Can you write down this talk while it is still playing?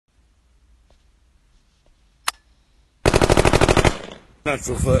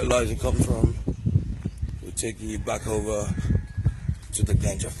natural fertilizer comes from. We're taking you back over to the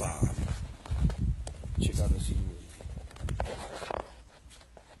Ganja farm. Check out the scenery.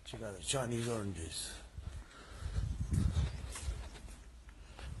 Check out the Chinese oranges.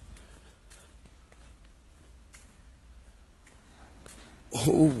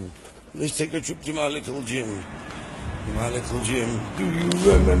 Oh, let's take a trip to my little gym. My little gym. Do you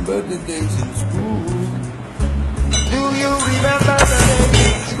remember the days in school? Do you remember the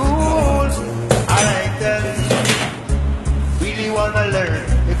days in school? I like that. Really wanna learn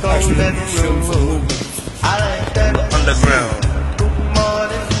the golden rule. I like that. Underground. Good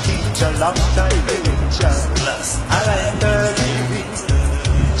morning, teacher, long time teacher. I like that.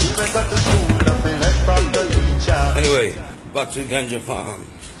 Children got to school, nothing left from the teacher. Anyway, back to Ganja farm.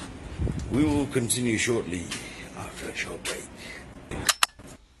 We will continue shortly after a short break.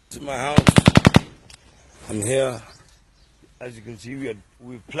 This is my house. I'm here. As you can see,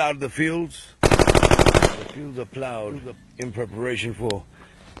 we've plowed the fields. The fields are plowed in preparation for...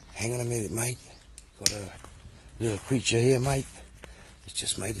 Hang on a minute, mate. Got a little creature here, mate. It's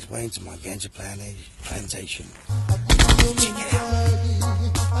just made its way into my Ganja plantation.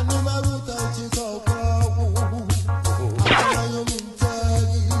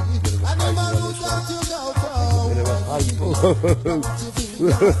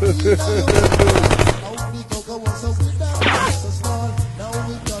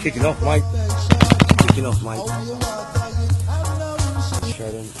 Kicking off, mate. Kicking off, mate.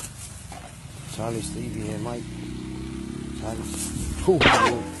 Shredding. Tiny Stevie here, mate. Tiny. Cool.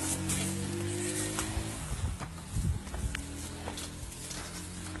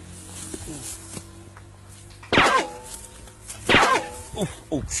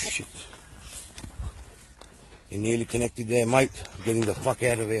 Oh, shit. You're nearly connected there, mate. I'm getting the fuck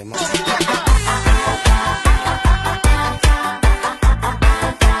out of here, mate.